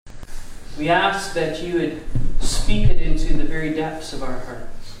We ask that you would speak it into the very depths of our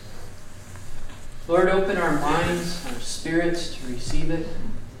hearts. Lord, open our minds, our spirits to receive it.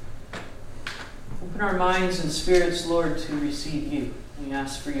 Open our minds and spirits, Lord, to receive you. We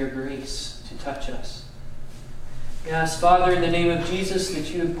ask for your grace to touch us. We ask, Father, in the name of Jesus, that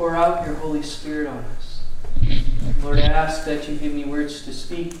you would pour out your Holy Spirit on us. Lord, I ask that you give me words to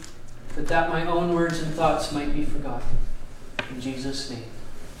speak, but that my own words and thoughts might be forgotten. In Jesus' name.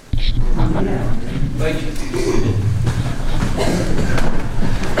 Amen. Invite you to be seated.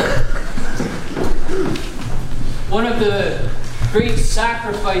 One of the great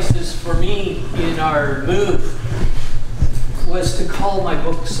sacrifices for me in our move was to cull my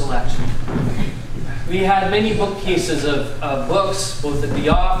book selection. We had many bookcases of books, both at the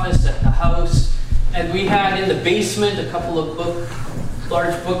office, at the house, and we had in the basement a couple of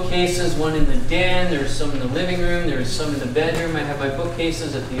large bookcases, one in the den, there's some in the living room, there's some in the bedroom. I have my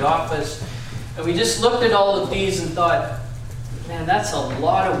bookcases at the office. And we just looked at all of these and thought, man, that's a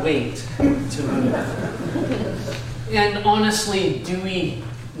lot of weight to move. And honestly, do we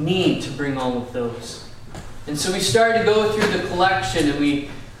need to bring all of those? And so we started to go through the collection, and we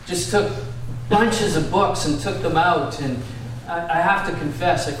just took bunches of books and took them out. And I have to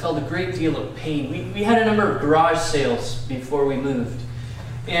confess, I felt a great deal of pain. We had a number of garage sales before we moved.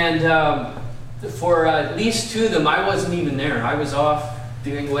 And for at least two of them, I wasn't even there. I was off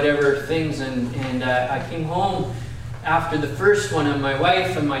doing whatever things. And I came home after the first one, and my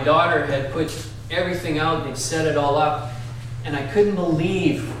wife and my daughter had put everything out. They'd set it all up. And I couldn't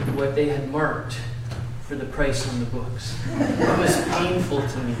believe what they had marked for the price on the books. It was painful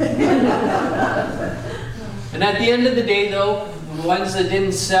to me. And at the end of the day, though, the ones that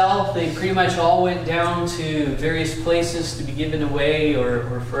didn't sell, they pretty much all went down to various places to be given away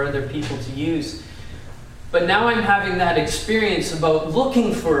or for other people to use. But now I'm having that experience about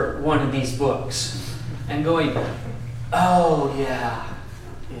looking for one of these books and going, oh yeah,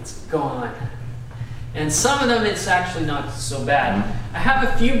 it's gone. And some of them, it's actually not so bad. I have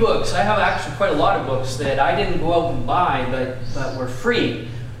a few books. I have actually quite a lot of books that I didn't go out and buy, but were free.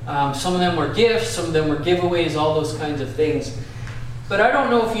 Some of them were gifts, some of them were giveaways, all those kinds of things. But I don't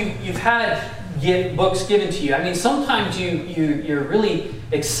know if you've had books given to you. I mean, sometimes you're really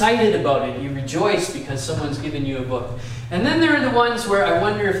excited about it. You rejoice because someone's given you a book. And then there are the ones where I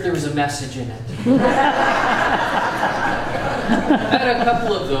wonder if there was a message in it. I had a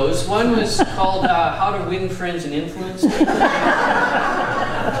couple of those. One was called How to Win Friends and Influence People.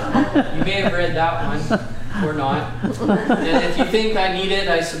 You may have read that one, or not. And if you think I need it,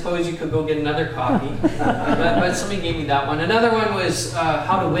 I suppose you could go get another copy. But somebody gave me that one. Another one was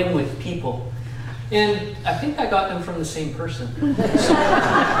How to Win with People. And I think I got them from the same person. So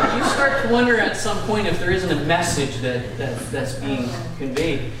you start to wonder at some point if there isn't a message that's being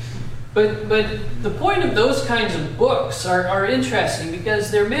conveyed. But the point of those kinds of books are interesting because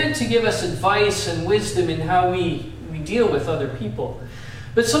they're meant to give us advice and wisdom in how we deal with other people.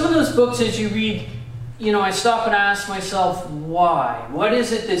 But some of those books, as you read, I stop and ask myself, why? What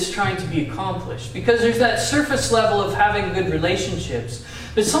is it that's trying to be accomplished? Because there's that surface level of having good relationships.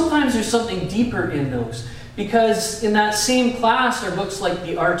 But sometimes there's something deeper in those. Because in that same class are books like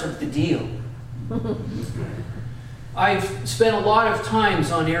The Art of the Deal. I've spent a lot of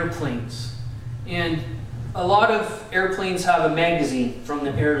times on airplanes, and a lot of airplanes have a magazine from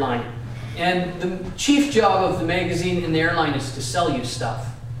the airline. And the chief job of the magazine in the airline is to sell you stuff,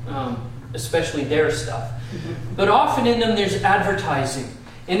 especially their stuff. But often in them there's advertising.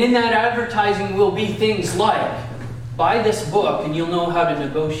 And in that advertising will be things like, buy this book and you'll know how to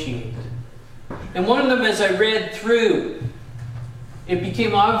negotiate. And one of them, as I read through, it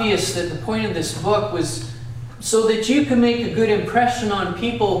became obvious that the point of this book was so that you can make a good impression on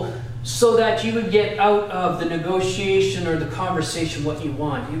people so that you would get out of the negotiation or the conversation what you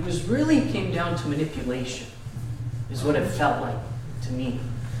want. It was really came down to manipulation, is what it felt like to me.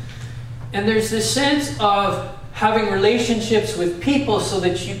 And there's this sense of having relationships with people so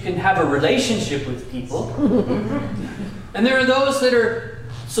that you can have a relationship with people. And there are those that are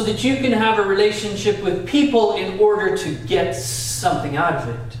so that you can have a relationship with people in order to get something out of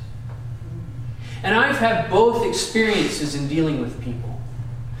it. And I've had both experiences in dealing with people.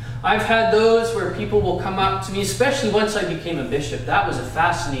 I've had those where people will come up to me, especially once I became a bishop. That was a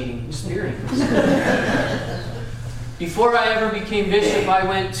fascinating experience. Before I ever became bishop, I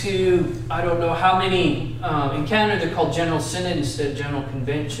went to, I don't know how many, in Canada they're called General Synod instead of General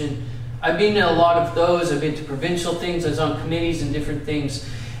Convention. I've been to a lot of those. I've been to provincial things. I was on committees and different things.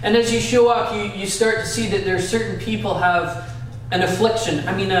 And as you show up, you start to see that there are certain people have an affliction,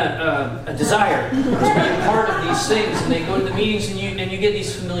 a desire to be a part of these things. And they go to the meetings and you get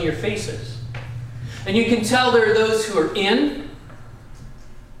these familiar faces. And you can tell there are those who are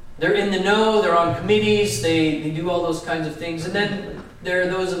they're in the know, they're on committees, they do all those kinds of things. And then there are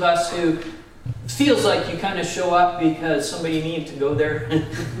those of us who feels like you kind of show up because somebody needed to go there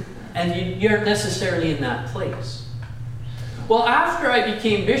and you aren't necessarily in that place. Well, after I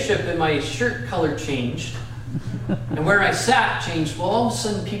became bishop and my shirt color changed and where I sat changed, well, all of a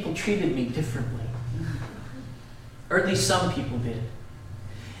sudden people treated me differently. Or at least some people did.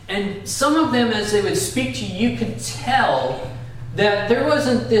 And some of them, as they would speak to you, you could tell that there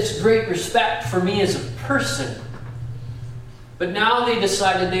wasn't this great respect for me as a person. But now they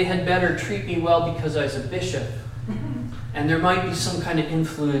decided they had better treat me well because I was a bishop. And there might be some kind of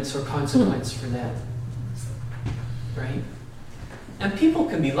influence or consequence for them. Right? And people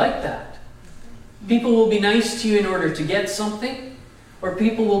can be like that. People will be nice to you in order to get something, or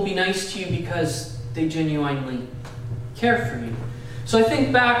people will be nice to you because they genuinely care for you. So I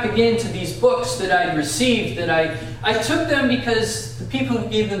think back again to these books that I'd received, that I took them because the people who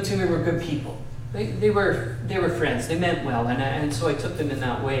gave them to me were good people. They were friends. They meant well, and so I took them in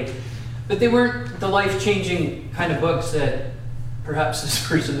that way. But they weren't the life-changing kind of books that perhaps this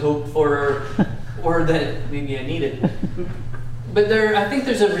person hoped for, or that maybe I needed. But I think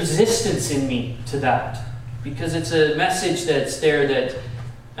there's a resistance in me to that, because it's a message that's there that,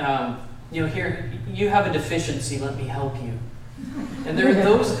 here, you have a deficiency, let me help you. And there are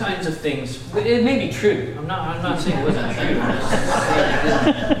those kinds of things. It may be true. I'm not saying it wasn't true. I'm just saying it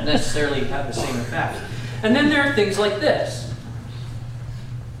didn't necessarily have the same effect. And then there are things like this.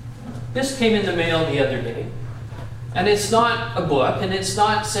 This came in the mail the other day. And it's not a book, and it's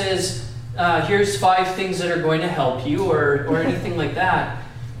not says, here's 5 things that are going to help you, or anything like that.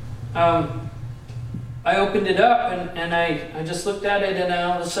 I opened it up, and I just looked at it, and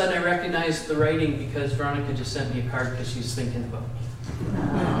all of a sudden I recognized the writing because Veronica just sent me a card because she's thinking about me.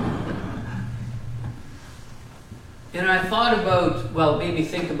 And I thought about, maybe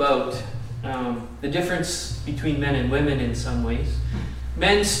think about the difference between men and women in some ways.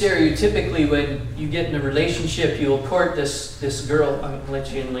 Men stereotypically, when you get in a relationship, you'll court this girl. I'll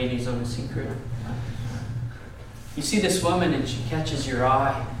let you in, ladies, on a secret. You see this woman and she catches your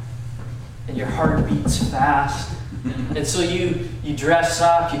eye, and your heart beats fast. And so you dress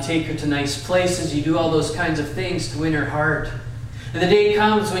up, you take her to nice places, you do all those kinds of things to win her heart. And the day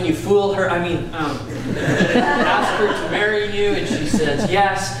comes when you fool her, ask her to marry you, and she says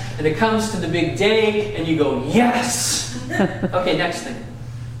yes. And it comes to the big day, and you go, yes! Okay, next thing.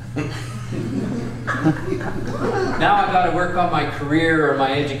 Now I've got to work on my career or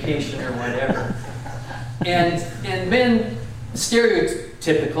my education or whatever. And men,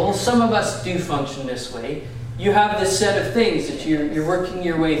 stereotypical, some of us do function this way. You have this set of things that you're working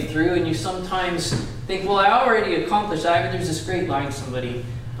your way through, and you sometimes think, well, I already accomplished that. There's this great line somebody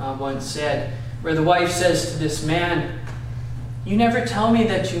once said, where the wife says to this man, you never tell me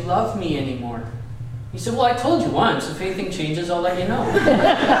that you love me anymore. He said, well, I told you once. If anything changes, I'll let you know.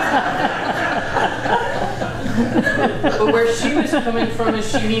 But where she was coming from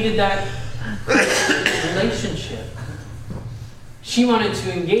is she needed that relationship. She wanted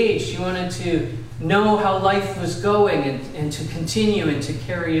to engage. She wanted to know how life was going and to continue and to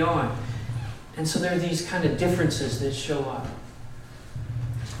carry on. And so there are these kind of differences that show up.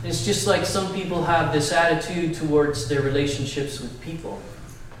 It's just like some people have this attitude towards their relationships with people,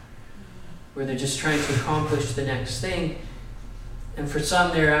 where they're just trying to accomplish the next thing. And for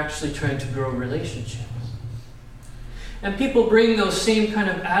some, they're actually trying to grow relationships. And people bring those same kind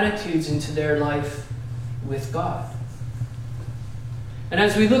of attitudes into their life with God. And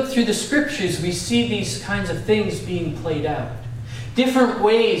as we look through the scriptures, we see these kinds of things being played out. Different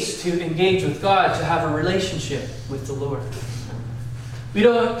ways to engage with God, to have a relationship with the Lord. We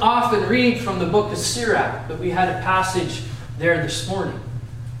don't often read from the book of Sirach, but we had a passage there this morning.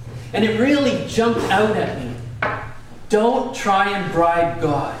 And it really jumped out at me. Don't try and bribe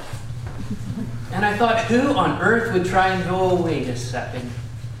God. And I thought, who on earth would try and go, wait a second.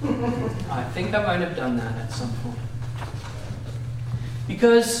 I think I might have done that at some point.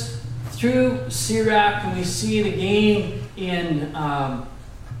 Because through Sirach, and we see it again in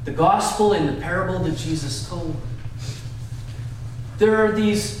the gospel, in the parable that Jesus told, there are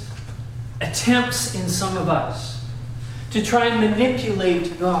these attempts in some of us to try and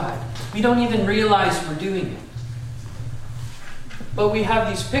manipulate God. We don't even realize we're doing it. But we have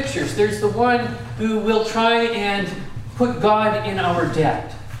these pictures. There's the one who will try and put God in our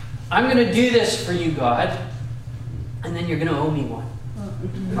debt. I'm going to do this for you, God, and then you're going to owe me one.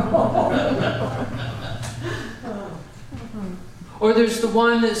 Or there's the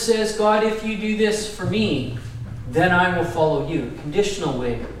one that says, God, if you do this for me, then I will follow you. Conditional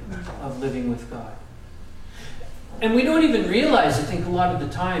way of living with God. And we don't even realize, I think, a lot of the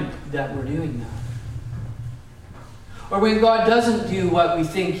time that we're doing that. Or when God doesn't do what we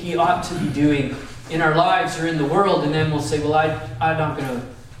think He ought to be doing in our lives or in the world, and then we'll say, well, I'm not going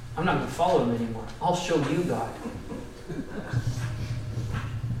to follow Him anymore. I'll show you, God.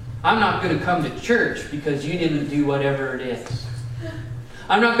 I'm not going to come to church because you didn't do whatever it is.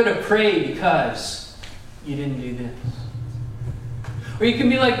 I'm not going to pray because you didn't do this. Or you can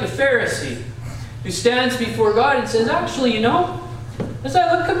be like the Pharisee who stands before God and says, actually, as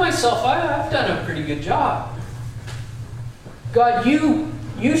I look at myself, I've done a pretty good job. God, you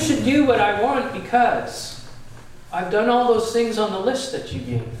should do what I want because I've done all those things on the list that you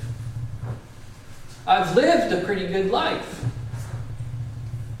gave. I've lived a pretty good life.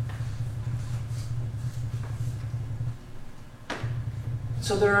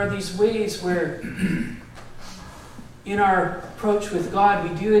 So there are these ways where in our approach with God,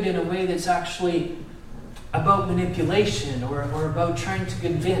 we do it in a way that's actually about manipulation or about trying to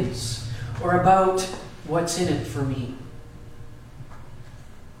convince or about what's in it for me.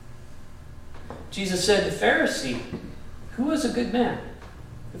 Jesus said the Pharisee, who was a good man?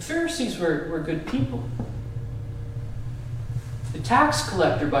 The Pharisees were good people. The tax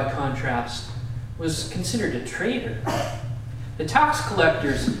collector, by contrast, was considered a traitor. The tax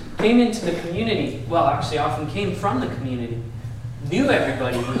collectors came into the community, well, actually often came from the community, knew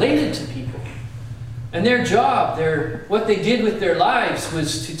everybody, related to people. And their job, what they did with their lives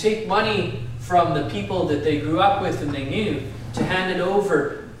was to take money from the people that they grew up with and they knew, to hand it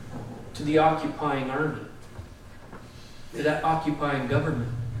over to the occupying army, to that occupying government.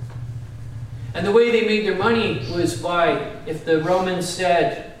 And the way they made their money was by, if the Romans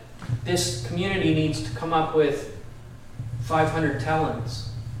said, this community needs to come up with 500 talents.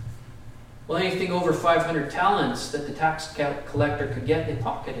 Well, anything over 500 talents that the tax collector could get, they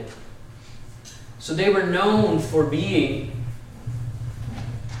pocketed. So they were known for being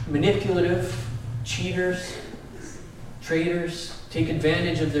manipulative, cheaters, traitors, take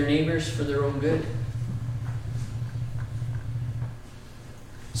advantage of their neighbors for their own good.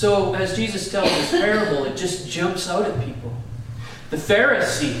 So as Jesus tells this parable, it just jumps out at people. The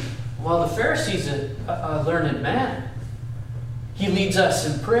Pharisee, well, the Pharisee's a learned man. He leads us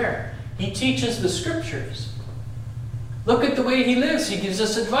in prayer. He teaches the Scriptures. Look at the way he lives. He gives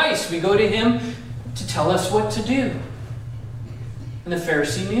us advice. We go to him to tell us what to do. And the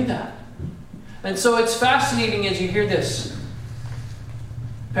Pharisee knew that. And so it's fascinating as you hear this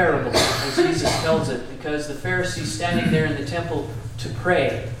parable, as Jesus tells it, because the Pharisee's standing there in the temple to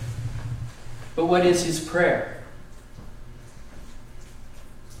pray. But what is his prayer?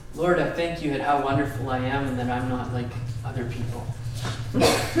 Lord, I thank you at how wonderful I am and that I'm not like other people.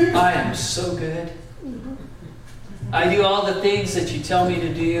 I am so good. I do all the things that you tell me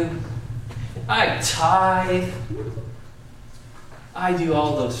to do. I tithe. I do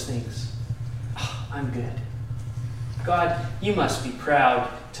all those things. Oh, I'm good. God, you must be proud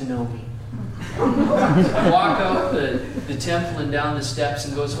to know me. I walk out the temple and down the steps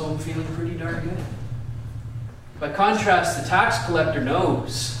and goes home feeling pretty darn good. By contrast, the tax collector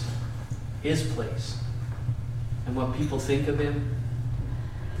knows his place and what people think of him.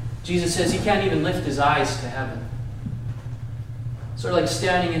 Jesus says he can't even lift his eyes to heaven. Sort of like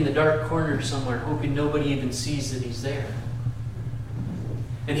standing in the dark corner somewhere, hoping nobody even sees that he's there.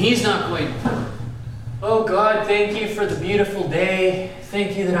 And he's not going, oh God, thank you for the beautiful day.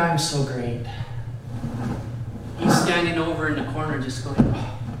 Thank you that I'm so great. He's standing over in the corner just going,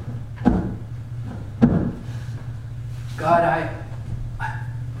 oh. God,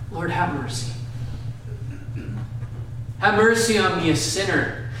 Lord, have mercy. Have mercy on me, a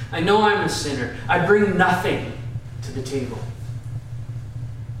sinner. I know I'm a sinner. I bring nothing to the table.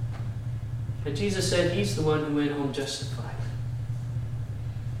 But Jesus said he's the one who went home justified.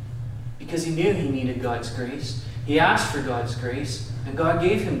 Because he knew he needed God's grace. He asked for God's grace, and God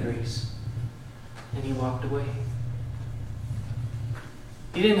gave him grace. And he walked away.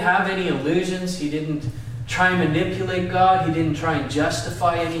 He didn't have any illusions. He didn't try and manipulate God. He didn't try and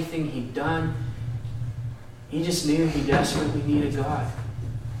justify anything he'd done. He just knew he desperately needed God.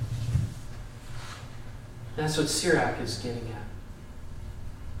 That's what Sirach is getting at.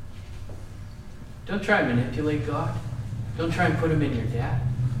 Don't try and manipulate God. Don't try and put him in your debt.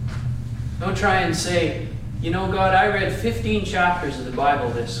 Don't try and say, you know, God, I read 15 chapters of the Bible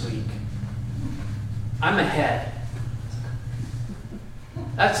this week. I'm ahead.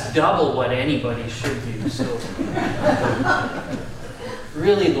 That's double what anybody should do. So,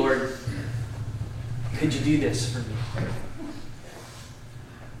 really, Lord, could you do this for me?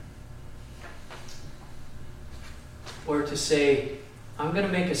 or to say, I'm going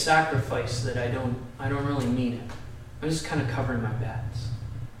to make a sacrifice that I don't really mean it. I'm just kind of covering my bets.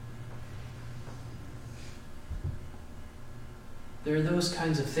 There are those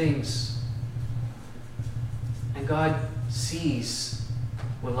kinds of things. And God sees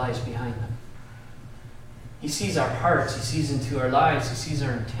what lies behind them. He sees our hearts. He sees into our lives. He sees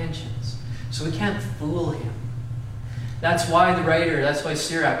our intentions. So we can't fool him. That's why that's why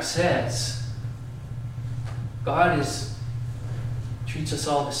Sirach says, God treats us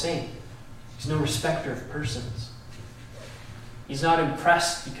all the same. He's no respecter of persons. He's not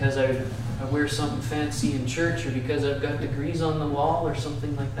impressed because I wear something fancy in church or because I've got degrees on the wall or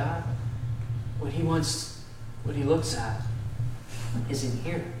something like that. What he looks at is in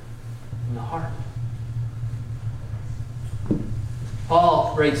here, in the heart.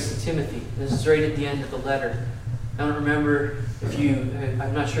 Paul writes to Timothy. This is right at the end of the letter. I don't remember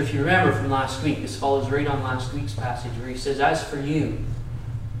I'm not sure if you remember from last week. This follows right on last week's passage where he says, as for you,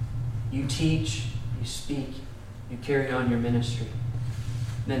 you teach, you speak, you carry on your ministry.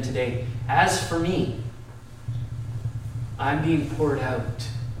 And then today, as for me, I'm being poured out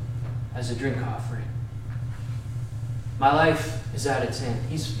as a drink offering. My life is at its end.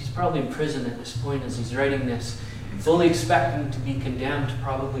 He's probably in prison at this point as he's writing this, fully expecting to be condemned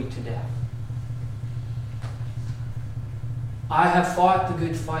probably to death. I have fought the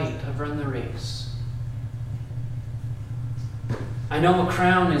good fight. I've run the race. I know a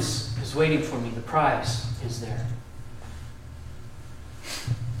crown is waiting for me. The prize is there.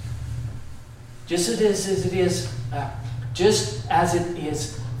 Just as it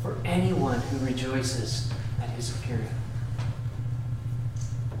is for anyone who rejoices at his appearing.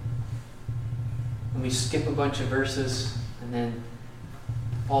 And we skip a bunch of verses, and then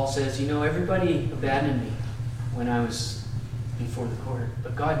Paul says, everybody abandoned me when I was before the court,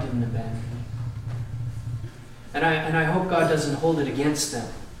 but God didn't abandon me. And I hope God doesn't hold it against them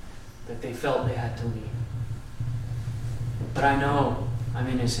that they felt they had to leave. But I know I'm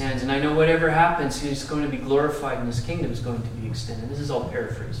in his hands, and I know whatever happens, he's going to be glorified and his kingdom is going to be extended. This is all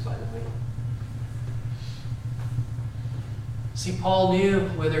paraphrased, by the way. See, Paul knew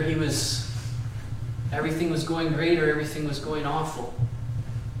whether everything was going great or everything was going awful.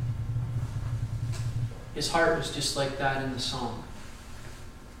 His heart was just like that in the song.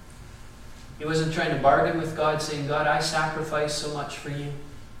 He wasn't trying to bargain with God, saying, God, I sacrificed so much for you.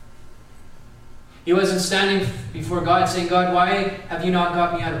 He wasn't standing before God saying, God, why have you not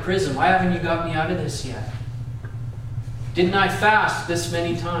got me out of prison? Why haven't you got me out of this yet? Didn't I fast this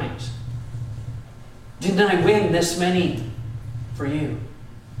many times? Didn't I win this many for you?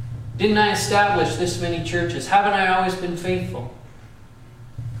 Didn't I establish this many churches? Haven't I always been faithful?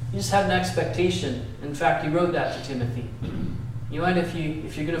 He just had an expectation. In fact, he wrote that to Timothy. You know what? If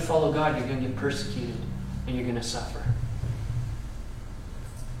you're going to follow God, you're going to get persecuted and you're going to suffer.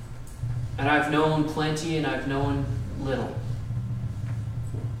 And I've known plenty and I've known little.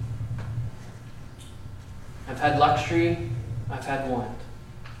 I've had luxury, I've had want.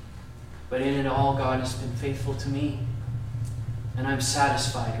 But in it all, God has been faithful to me. And I'm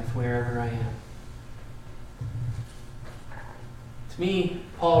satisfied with wherever I am. To me,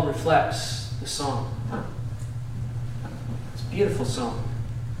 Paul reflects the song. It's a beautiful song.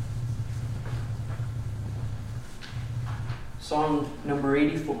 Song number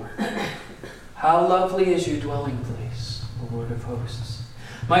 84. How lovely is your dwelling place, O Lord of hosts.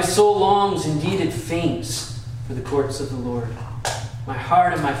 My soul longs, indeed it faints, for the courts of the Lord. My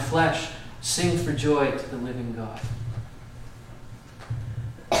heart and my flesh sing for joy to the living God.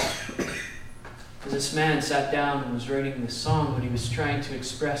 As this man sat down and was writing this song, what he was trying to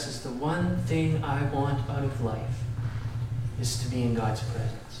express is the one thing I want out of life is to be in God's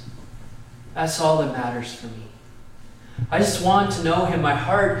presence. That's all that matters for me. I just want to know him. My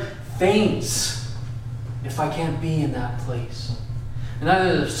heart faints if I can't be in that place.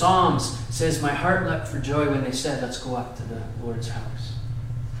 Another of the Psalms says, my heart leapt for joy when they said, let's go up to the Lord's house.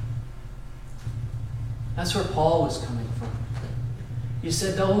 That's where Paul was coming from. He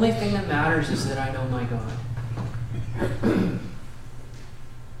said, the only thing that matters is that I know my God.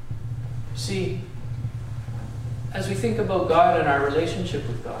 See, as we think about God and our relationship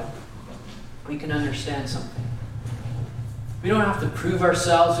with God, we can understand something. We don't have to prove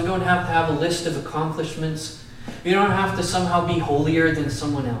ourselves. We don't have to have a list of accomplishments. We don't have to somehow be holier than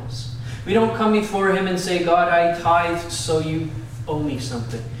someone else. We don't come before him and say, God, I tithed, so you owe me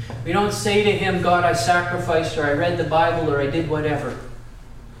something. We don't say to him, God, I sacrificed, or I read the Bible, or I did whatever.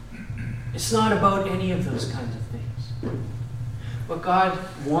 It's not about any of those kinds of things. What God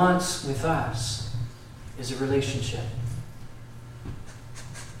wants with us is a relationship.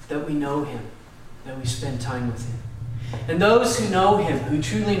 That we know him, that we spend time with him. And those who know him, who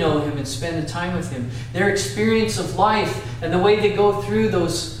truly know him and spend the time with him, their experience of life and the way they go through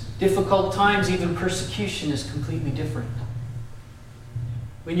those difficult times, even persecution, is completely different.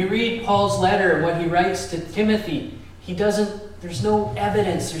 When you read Paul's letter and what he writes to Timothy, there's no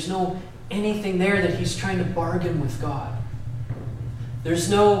evidence, there's no anything there that he's trying to bargain with God. There's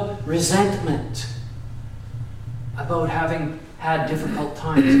no resentment about having had difficult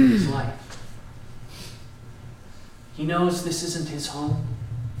times in his life. He knows this isn't his home.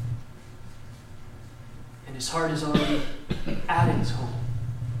 And his heart is already at his home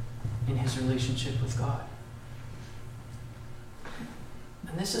in his relationship with God.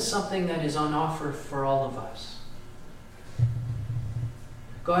 And this is something that is on offer for all of us.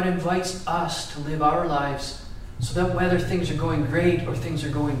 God invites us to live our lives so that whether things are going great or things are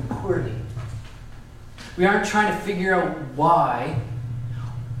going poorly, we aren't trying to figure out why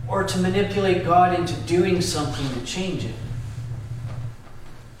or to manipulate God into doing something to change it,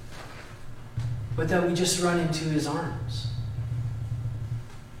 but that we just run into his arms,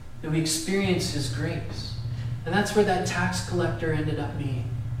 that we experience his grace. And that's where that tax collector ended up being.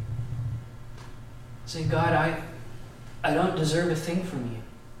 Saying, God, I don't deserve a thing from you.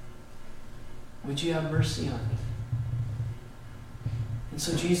 Would you have mercy on me? And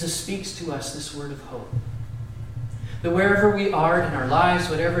so Jesus speaks to us this word of hope. That wherever we are in our lives,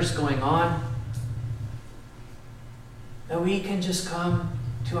 whatever's going on, that we can just come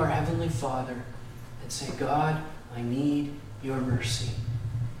to our Heavenly Father and say, God, I need your mercy.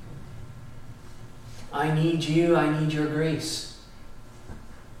 I need you. I need your grace.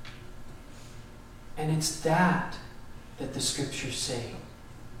 And it's that the Scriptures say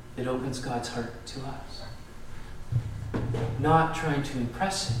that opens God's heart to us. Not trying to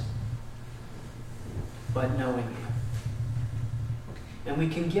impress him, but knowing him. And we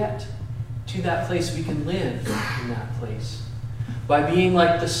can get to that place, we can live in that place by being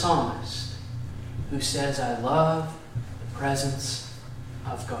like the psalmist who says, I love the presence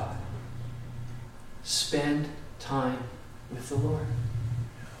of God. Spend time with the Lord.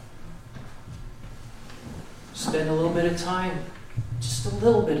 Spend a little bit of time, just a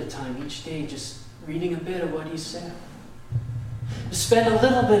little bit of time each day, just reading a bit of what he said. Spend a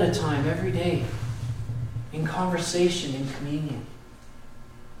little bit of time every day in conversation, in communion.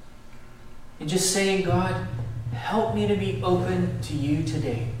 And just saying, God, help me to be open to you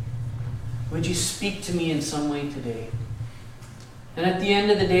today. Would you speak to me in some way today? And at the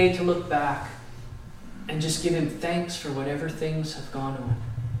end of the day, to look back and just give him thanks for whatever things have gone on.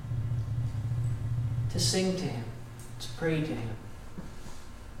 To sing to him, to pray to him,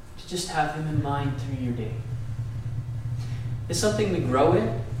 to just have him in mind through your day. It's something we grow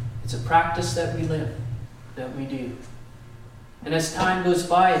in. It's a practice that we live, that we do. And as time goes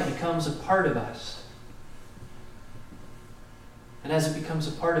by, it becomes a part of us. And as it becomes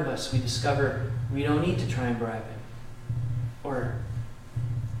a part of us, we discover we don't need to try and bribe him or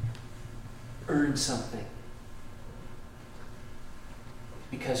earn something,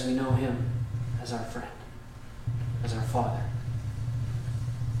 because we know him as our friend, as our Father.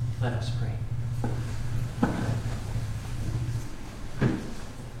 Let us pray.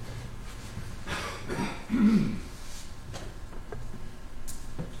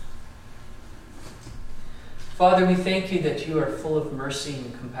 Father, we thank you that you are full of mercy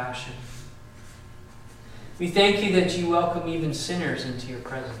and compassion. We thank you that you welcome even sinners into your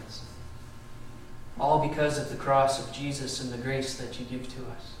presence, all because of the cross of Jesus and the grace that you give to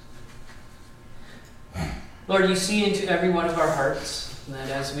us. Lord, you see into every one of our hearts, and that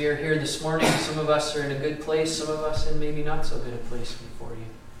as we are here this morning, some of us are in a good place, some of us in maybe not so good a place before you.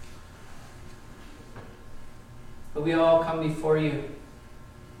 But we all come before you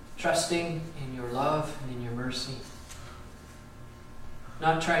trusting in your love and in your mercy.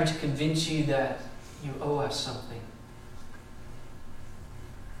 Not trying to convince you that you owe us something,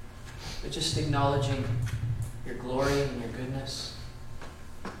 but just acknowledging your glory and your goodness.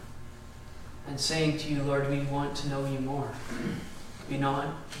 And saying to you, Lord, we want to know you more. We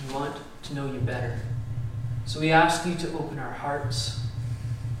want to know you better. So we ask you to open our hearts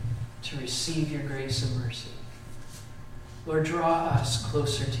to receive your grace and mercy. Lord, draw us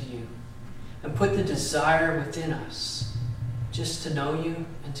closer to you and put the desire within us just to know you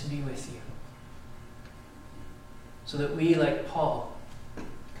and to be with you. So that we, like Paul,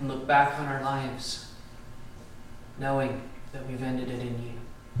 can look back on our lives knowing that we've ended it in you.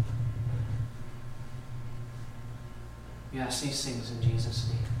 We ask these things in Jesus'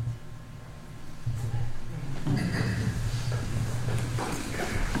 name.